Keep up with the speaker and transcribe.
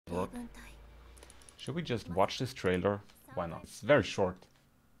Should we just watch this trailer? Why not? It's very short.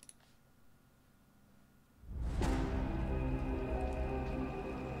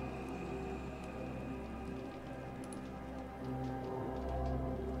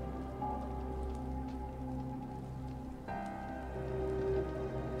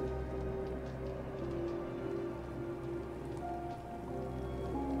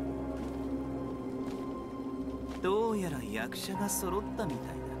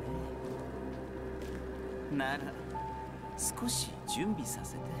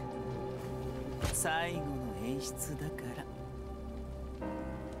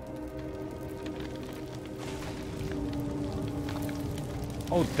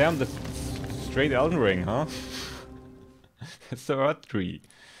 Oh damn, that's straight Elden Ring, huh? It's the Earth Tree.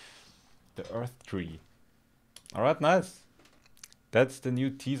 The Earth Tree. Alright, nice. That's the new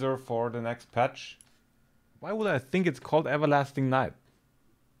teaser for the next patch. Why would I think it's called Everlasting Night?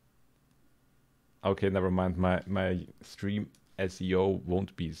 Okay, never mind. My stream SEO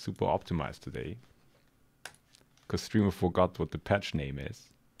won't be super optimized today. Because streamer forgot what the patch name is.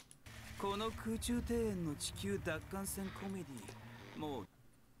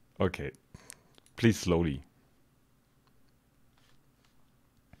 Okay, please slowly.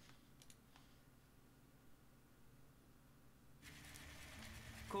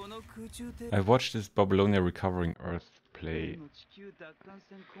 I've watched this Babylonia Recovering Earth play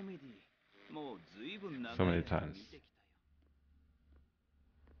so many times.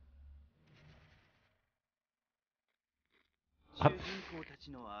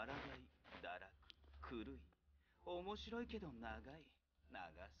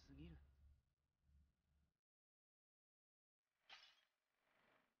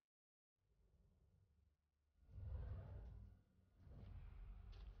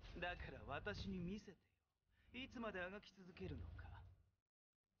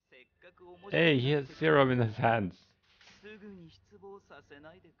 What? Hey, he has serum in his hands.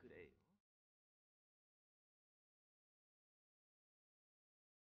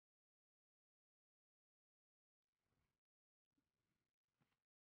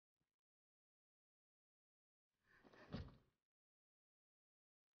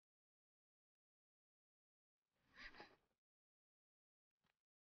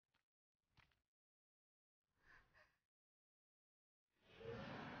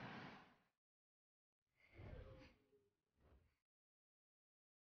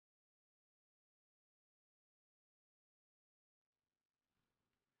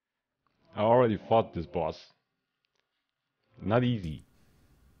 I already fought this boss. Not easy.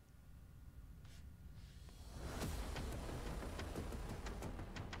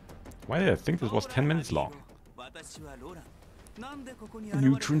 Why did I think this was 10 minutes long?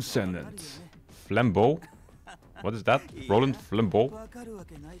 New Transcendent. Flambeau? What is that? Roland Flambeau?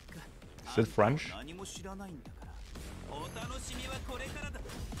 Is it French?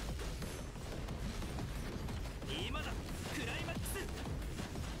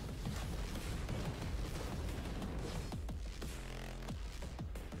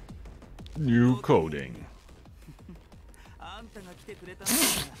 New coding.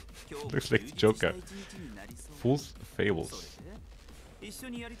 Looks like the Joker. Fool's Fables.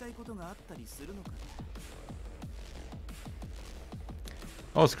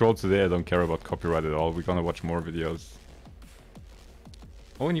 Oh, scroll today. I don't care about copyright at all. We're gonna watch more videos.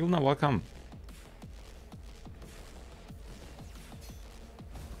 Oh, and Yulna, welcome.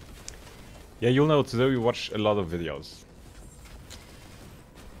 Yeah, you'll know today we watch a lot of videos.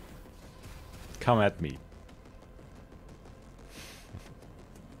 Come at me.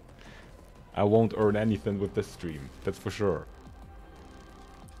 I won't earn anything with this stream, that's for sure.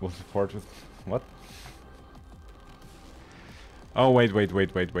 We'll support with... what? Oh, wait.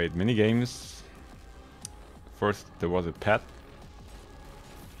 Minigames. First, there was a pet.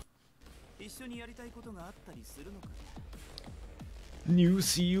 New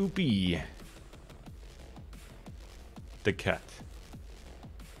CUB. The cat.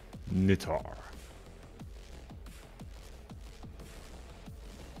 NieR.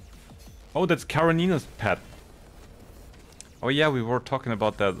 Oh, that's Karenina's pet. Oh yeah, we were talking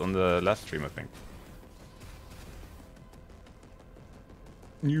about that on the last stream, I think.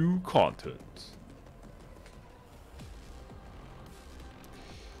 New content.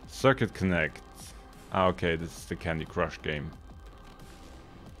 Circuit Connect. Ah, okay, this is the Candy Crush game.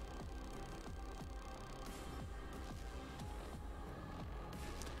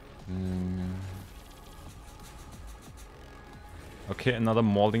 Okay, another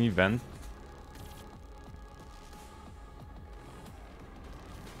molding event.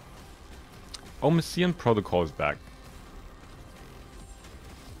 Oh, Messian Protocol is back.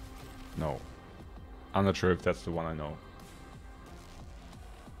 No. I'm not sure if that's the one I know.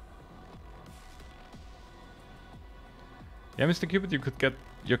 Yeah, Mr. Cupid, you could get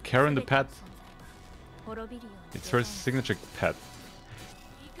your Karen the pet. It's her signature pet.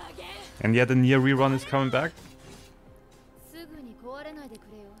 And yeah, the NieR rerun is coming back.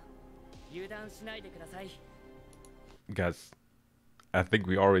 Guys, I think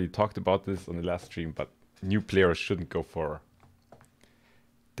we already talked about this on the last stream, but new players shouldn't go for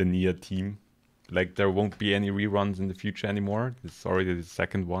the NieR team. Like, there won't be any reruns in the future anymore. This is already the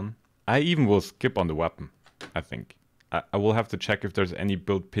second one. I even will skip on the weapon, I think. I will have to check if there's any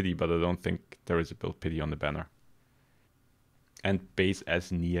build pity, but I don't think there is a build pity on the banner. And base as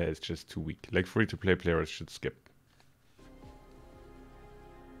NieR is just too weak. Like, free-to-play players should skip.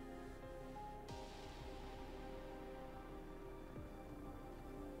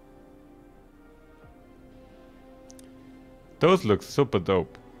 Those look super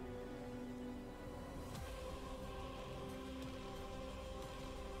dope.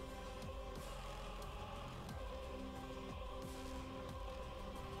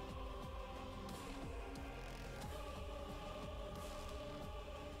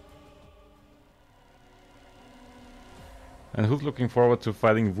 And who's looking forward to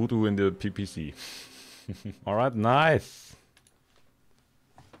fighting Voodoo in the PPC? Alright, nice.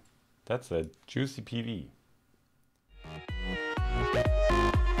 That's a juicy PV.